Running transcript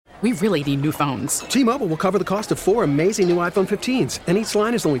We really need new phones. T-Mobile will cover the cost of 4 amazing new iPhone 15s, and each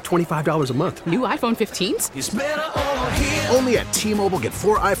line is only $25 a month. New iPhone 15s? It's better over here. Only at T-Mobile, get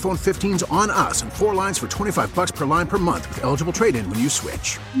 4 iPhone 15s on us and 4 lines for $25 per line per month with eligible trade-in when you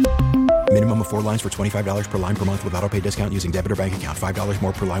switch. Minimum of 4 lines for $25 per line per month with autopay discount using debit or bank account. $5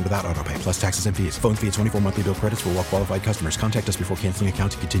 more per line without autopay, plus taxes and fees. Phone fee at 24 monthly bill credits for well-qualified customers. Contact us before canceling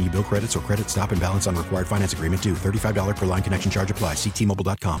account to continue bill credits or credit stop and balance on required finance agreement due. $35 per line connection charge applies. See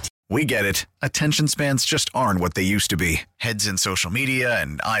T-Mobile.com. We get it. Attention spans just aren't what they used to be. Heads in social media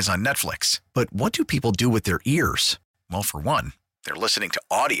and eyes on Netflix. But what do people do with their ears? Well, for one, they're listening to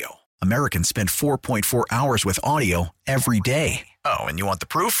audio. Americans spend 4.4 hours with audio every day. Oh, and you want the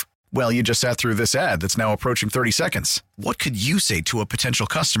proof? Well, you just sat through this ad that's now approaching 30 seconds. What could you say to a potential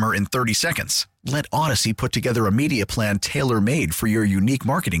customer in 30 seconds? Let Odyssey put together a media plan tailor-made for your unique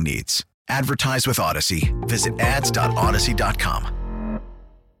marketing needs. Advertise with Odyssey. Visit ads.odyssey.com.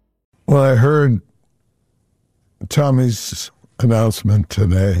 Well, I heard Tommy's announcement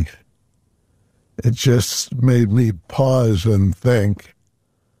today. It just made me pause and think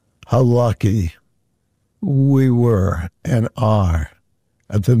how lucky we were and are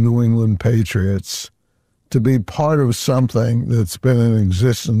at the New England Patriots to be part of something that's been in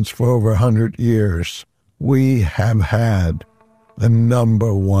existence for over 100 years. We have had the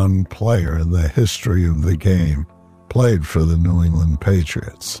number one player in the history of the game played for the New England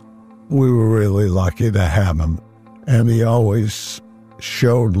Patriots. We were really lucky to have him, and he always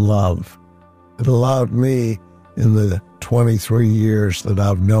showed love. It allowed me, in the 23 years that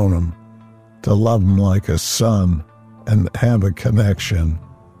I've known him, to love him like a son and have a connection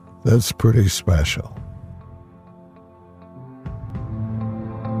that's pretty special.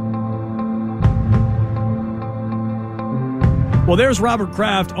 Well, there's Robert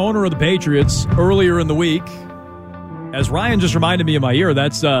Kraft, owner of the Patriots, earlier in the week. As Ryan just reminded me in my ear,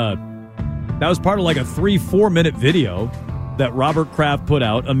 that was part of like a 3-4 minute video that Robert Kraft put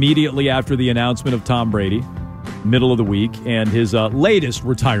out immediately after the announcement of Tom Brady, middle of the week, and his latest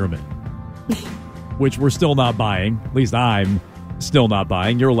retirement, which we're still not buying. At least I'm still not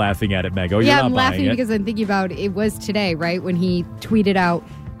buying. You're laughing at it, Mego. You're not I'm laughing buying because I'm thinking about it was today, right, when he tweeted out,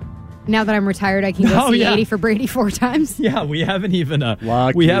 now that I'm retired, I can go see 80 for Brady 4 times. Yeah, we haven't even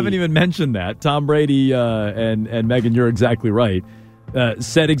mentioned that. Tom Brady and Megan, you're exactly right.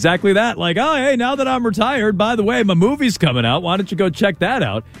 Said exactly that. Like, oh, hey, now that I'm retired, by the way, my movie's coming out. Why don't you go check that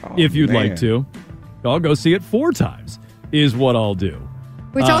out if you'd like to? I'll go see it 4 times is what I'll do.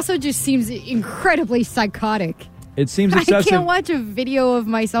 Which also just seems incredibly psychotic. It seems excessive. I can't watch a video of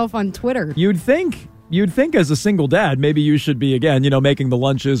myself on Twitter. You'd think as a single dad, maybe you should be, again, making the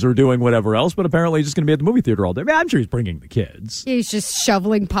lunches or doing whatever else, but apparently he's just going to be at the movie theater all day. I mean, I'm sure he's bringing the kids. He's just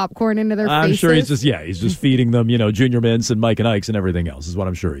shoveling popcorn into their faces. I'm sure he's just feeding them, Junior Mints and Mike and Ike's and everything else is what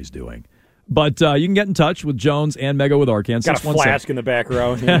I'm sure he's doing. But you can get in touch with Jones and Mego with Arcand. Got a flask in the back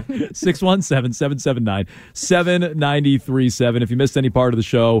row. 617-779-7937. If you missed any part of the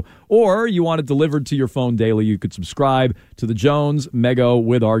show or you want it delivered to your phone daily, you could subscribe to the Jones Mego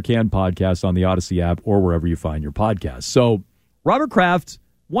with Arcand podcast on the Odyssey app or wherever you find your podcasts. So Robert Kraft,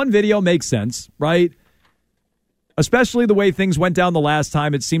 one video makes sense, right? Especially the way things went down the last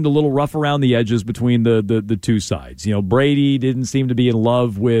time. It seemed a little rough around the edges between the two sides. Brady didn't seem to be in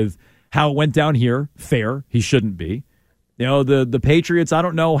love with how it went down here. Fair. He shouldn't be. The Patriots, I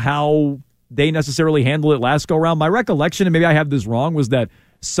don't know how they necessarily handled it last go-around. My recollection, and maybe I have this wrong, was that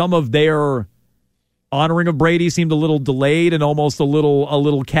some of their honoring of Brady seemed a little delayed and almost a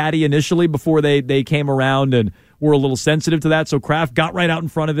little catty initially before they came around and were a little sensitive to that. So Kraft got right out in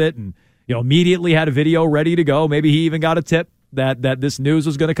front of it and immediately had a video ready to go. Maybe he even got a tip that this news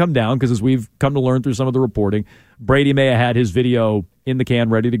was going to come down because, as we've come to learn through some of the reporting, Brady may have had his video in the can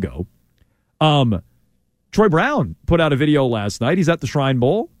ready to go. Troy Brown put out a video last night. He's at the Shrine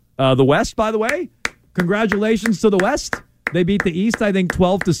Bowl. The West, by the way, congratulations to the West. They beat the East, I think,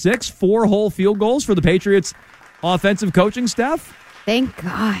 12-6, 4 whole field goals for the Patriots offensive coaching staff. Thank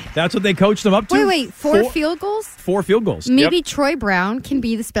God. That's what they coached them up to. Wait, 4 field goals? 4 field goals. Maybe Troy Brown can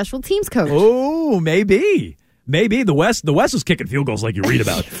be the special teams coach. Oh, maybe. The West was kicking field goals like you read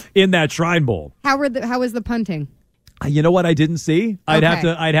about in that Shrine Bowl. How was the punting? You know what I didn't see? I'd have to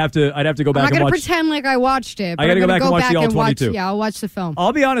go back and watch. I'm not going to pretend like I watched it. But I got to go back and watch the all 22. Yeah, I'll watch the film.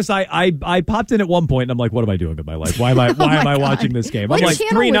 I'll be honest. I popped in at one point and I'm like, what am I doing with my life? Why am I watching this game? I'm Like like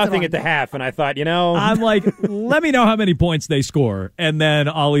 3-0 at the half, and I thought, I'm like, let me know how many points they score, and then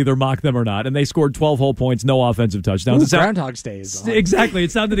I'll either mock them or not. And they scored 12 whole points, no offensive touchdowns. Groundhog's Day is on. Exactly.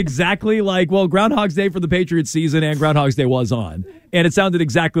 It sounded exactly like, Groundhog's Day for the Patriots season, and Groundhog's Day was on. And it sounded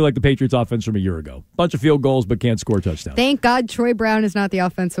exactly like the Patriots offense from a year ago. Bunch of field goals, but can't score touchdowns. Thank God Troy Brown is not the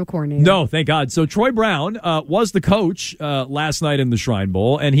offensive coordinator. No, thank God. So Troy Brown was the coach last night in the Shrine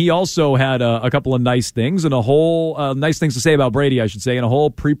Bowl, and he also had a couple of nice things and a whole nice things to say about Brady, I should say, and a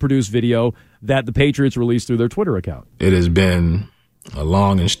whole pre-produced video that the Patriots released through their Twitter account. It has been a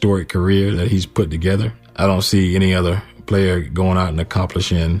long and storied career that he's put together. I don't see any other player going out and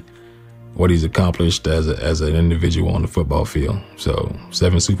accomplishing what he's accomplished as an individual on the football field. So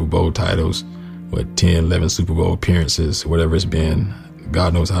 7 Super Bowl titles, 10, 11 Super Bowl appearances, whatever it's been.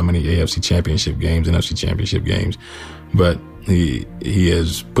 God knows how many AFC championship games, NFC championship games. But he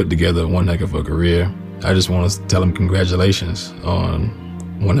has put together one heck of a career. I just want to tell him congratulations on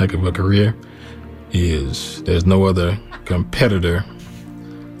one heck of a career. There's no other competitor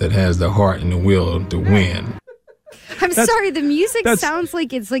that has the heart and the will to win. I'm sorry, the music sounds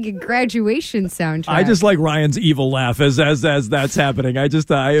like it's like a graduation soundtrack. I just like Ryan's evil laugh as that's happening. I enjoyed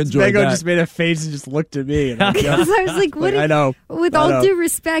Mego that. just made a face and just looked at me. And Because I was like, what? I know. With all due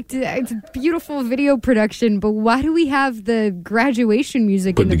respect, it's beautiful video production, but why do we have the graduation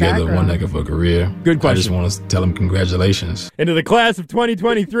music in the background? Put together one heck of a career. Good question. I just want to tell him congratulations. Into the class of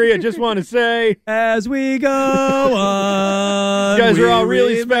 2023, I just want to say, as we go on, you guys are all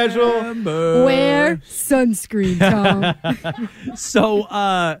really special. Wear sunscreen, Tom. So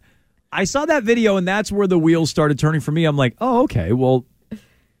I saw that video, and that's where the wheels started turning for me. I'm like, oh, okay, well,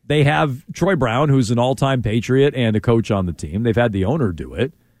 they have Troy Brown, who's an all-time Patriot and a coach on the team. They've had the owner do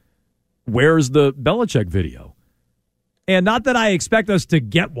it. Where's the Belichick video? And not that I expect us to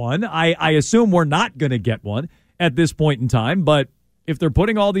get one. I assume we're not going to get one at this point in time. But if they're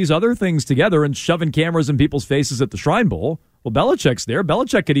putting all these other things together and shoving cameras in people's faces at the Shrine Bowl, well, Belichick's there.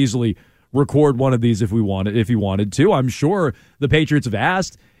 Belichick could easily record one of these if he wanted to. I'm sure the Patriots have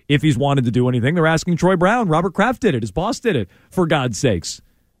asked if he's wanted to do anything. They're asking Troy Brown. Robert Kraft did it. His boss did it, for God's sakes.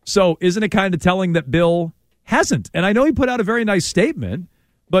 So isn't it kind of telling that Bill hasn't? And I know he put out a very nice statement,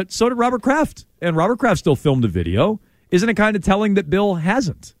 but so did Robert Kraft. And Robert Kraft still filmed a video. Isn't it kind of telling that Bill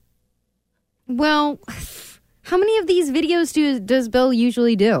hasn't? Well, how many of these videos does Bill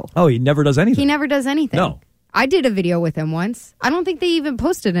usually do? Oh, he never does anything. He never does anything. No. I did a video with him once. I don't think they even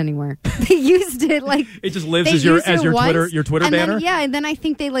posted anywhere. They used it like it just lives as your Twitter banner. And then I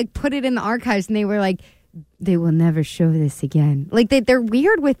think they like put it in the archives, and they were like, they will never show this again. Like they're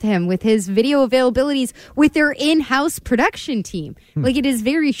weird with him, with his video availabilities, with their in-house production team. Like it is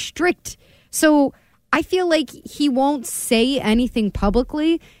very strict. So I feel like he won't say anything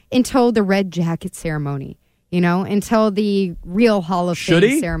publicly until the red jacket ceremony. Until the real Hall of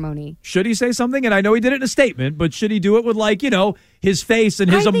Fame ceremony. Should he say something? And I know he did it in a statement, but should he do it with, his face and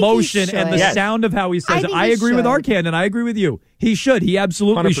his emotion and the sound of how he says it? I agree with Arcand, and I agree with you. He should. He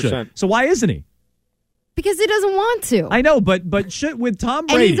absolutely 100%. should. So why isn't he? Because he doesn't want to. I know, but should with Tom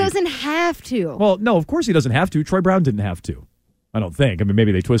Brady. And he doesn't have to. Well, no, of course he doesn't have to. Troy Brown didn't have to. I don't think. I mean,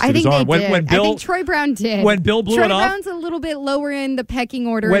 maybe they twisted his arm. I think Troy Brown did. When Bill blew it off. Troy Brown's a little bit lower in the pecking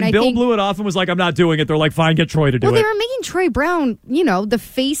order. When Bill blew it off and was like, I'm not doing it, they're like, fine, get Troy to do it. Well, they were making Troy Brown, the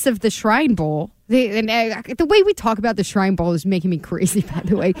face of the Shrine Bowl. The way we talk about the Shrine Bowl is making me crazy, by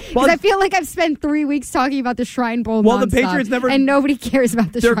the way. Because I feel like I've spent 3 weeks talking about the Shrine Bowl nonstop, the Patriots never... And nobody cares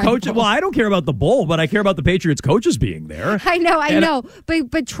about the Shrine Bowl. Well, I don't care about the bowl, but I care about the Patriots coaches being there. I know.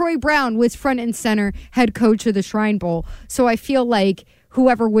 But Troy Brown was front and center head coach of the Shrine Bowl. So I feel like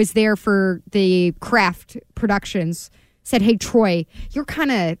whoever was there for the Kraft Productions said, hey, Troy, you're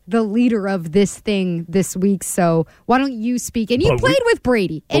kind of the leader of this thing this week, so why don't you speak? And he played with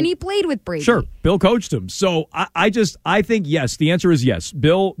Brady. Sure, Bill coached him. So I think, yes, the answer is yes.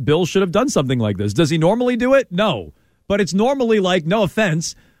 Bill should have done something like this. Does he normally do it? No. But it's normally like, no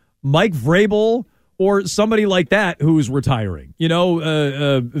offense, Mike Vrabel or somebody like that who's retiring.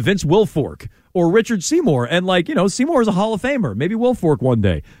 Vince Wilfork. Or Richard Seymour. And, Seymour is a Hall of Famer. Maybe Wilfork one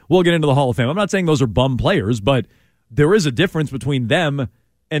day. We'll get into the Hall of Fame. I'm not saying those are bum players, but there is a difference between them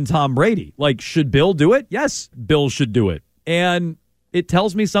and Tom Brady. Should Bill do it? Yes, Bill should do it. And it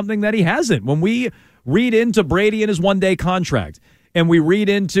tells me something that he hasn't. When we read into Brady and his one-day contract, and we read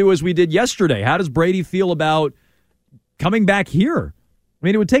into, as we did yesterday, how does Brady feel about coming back here? I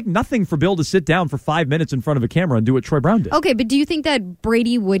mean, it would take nothing for Bill to sit down for 5 minutes in front of a camera and do what Troy Brown did. Okay, but do you think that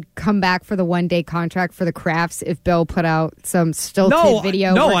Brady would come back for the one-day contract for the Crafts if Bill put out some stilted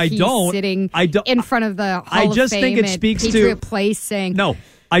video where he's sitting in front of the Hall of Fame at Patriot Place saying... No,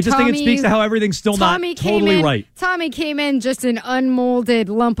 I just think it speaks to how everything's still not totally right. Tommy came in just an unmolded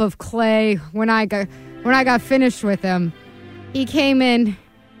lump of clay when I got finished with him. He came in,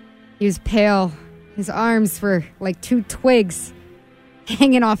 he was pale. His arms were like two twigs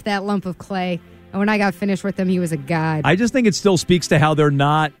hanging off that lump of clay. And when I got finished with him, he was a god. I just think it still speaks to how they're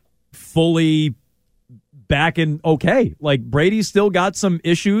not fully back in okay. Like, Brady's still got some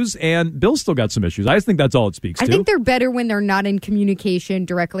issues and Bill's still got some issues. I just think that's all it speaks to. I think they're better when they're not in communication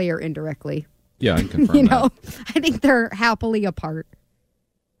directly or indirectly. Yeah, I can confirm that. I think they're happily apart.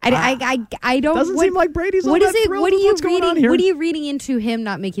 I don't. Doesn't seem like Brady's all what that is it? thrilled What are with you what's going on reading? here. What are you reading into him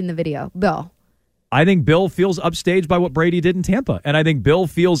not making the video, Bill? I think Bill feels upstaged by what Brady did in Tampa, and I think Bill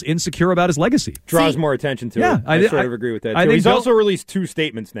feels insecure about his legacy. Draws more attention to it. I sort of agree with that, too. He's also released 2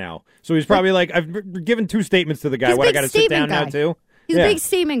 statements now. So he's probably like, I've given 2 statements to the guy. What, I got to sit down now, too? He's a big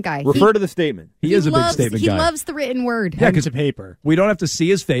statement guy. Refer to the statement. He is a big statement guy. He loves the written word. Yeah, because paper. We don't have to see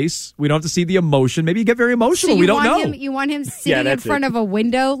his face. We don't have to see the emotion. Maybe you get very emotional. So we don't know. You want him sitting in front of a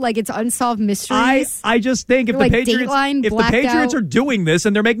window like it's Unsolved Mysteries? I just think if like the Patriots, Dateline, if the Patriots are doing this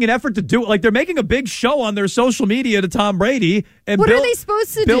and they're making an effort to do it, like they're making a big show on their social media to Tom Brady, and what Bill, are they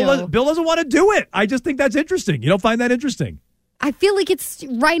supposed to do? do? Bill doesn't want to do it. I just think that's interesting. You don't find that interesting? I feel like it's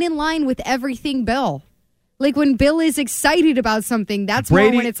right in line with everything Bill. Like when Bill is excited about something, that's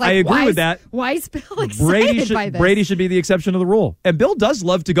Brady, more when it's like, I agree with that. Why is Bill excited by this? Brady should be the exception to the rule. And Bill does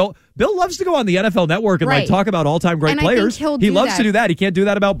love to go. Bill loves to go on the NFL Network and like talk about all-time great players. He loves to do that. He can't do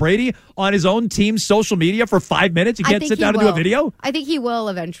that about Brady on his own team's social media for 5 minutes. He can't sit down and do a video. I think he will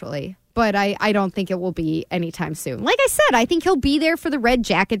eventually, but I don't think it will be anytime soon. Like I said, I think he'll be there for the red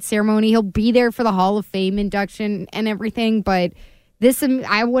jacket ceremony. He'll be there for the Hall of Fame induction and everything. But this,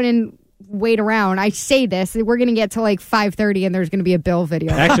 I wouldn't wait around. I say this, we're going to get to like 5:30 and there's going to be a Bill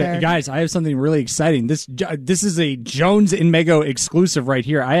video. Actually, guys, I have something really exciting. This is a Jones and Mego exclusive right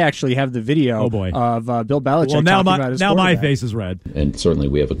here. I actually have the video of Bill Belichick well, now talking about his my face is red. And certainly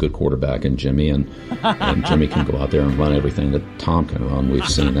we have a good quarterback in Jimmy, and Jimmy can go out there and run everything that Tom can run. We've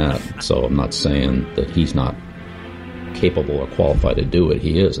seen that. So I'm not saying that he's not capable or qualified to do it.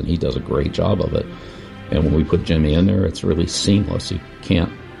 He is, and he does a great job of it. And when we put Jimmy in there, it's really seamless. You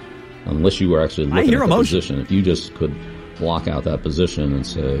can't, unless you were actually looking at the position, if you just could block out that position and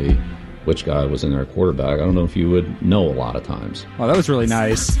say which guy was in their quarterback, I don't know if you would know a lot of times. Oh, that was really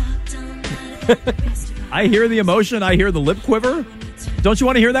nice. I hear the emotion. I hear the lip quiver. Don't you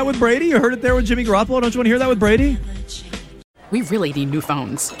want to hear that with Brady? You heard it there with Jimmy Garoppolo. Don't you want to hear that with Brady? We really need new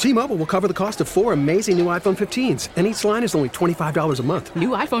phones. T-Mobile will cover the cost of 4 amazing new iPhone 15s, and each line is only $25 a month. New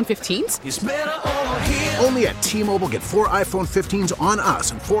iPhone 15s? It's better over here. Only at T-Mobile, get 4 iPhone 15s on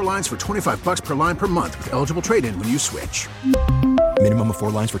us and 4 lines for $25 per line per month with eligible trade-in when you switch. Minimum of 4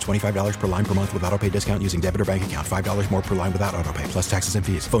 lines for $25 per line per month with autopay discount using debit or bank account. $5 more per line without autopay, plus taxes and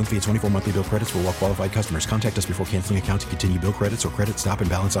fees. Phone fee at 24 monthly bill credits for well-qualified customers. Contact us before canceling account to continue bill credits or credit stop and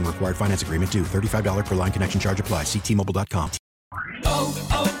balance on required finance agreement due. $35 per line connection charge applies. See T-Mobile.com.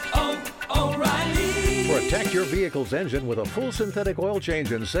 O'Reilly. Protect your vehicle's engine with a full synthetic oil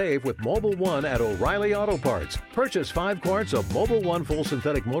change and save with Mobil 1 at O'Reilly Auto Parts. Purchase 5 quarts of Mobil 1 full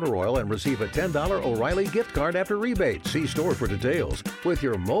synthetic motor oil and receive a $10 O'Reilly gift card after rebate. See store for details. With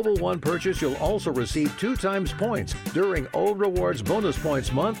your Mobil 1 purchase, you'll also receive 2 times points during O Rewards Bonus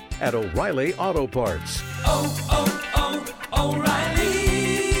Points Month at O'Reilly Auto Parts. O'Reilly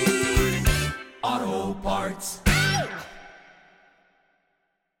Auto Parts.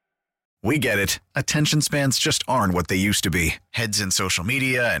 We get it. Attention spans just aren't what they used to be. Heads in social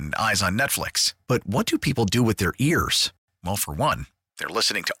media and eyes on Netflix. But what do people do with their ears? Well, for one, they're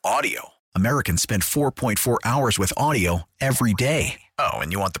listening to audio. Americans spend 4.4 hours with audio every day. Oh,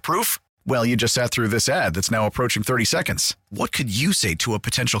 and you want the proof? Well, you just sat through this ad that's now approaching 30 seconds. What could you say to a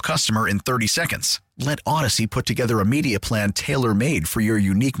potential customer in 30 seconds? Let Odyssey put together a media plan tailor-made for your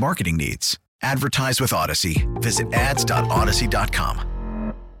unique marketing needs. Advertise with Odyssey. Visit ads.odyssey.com.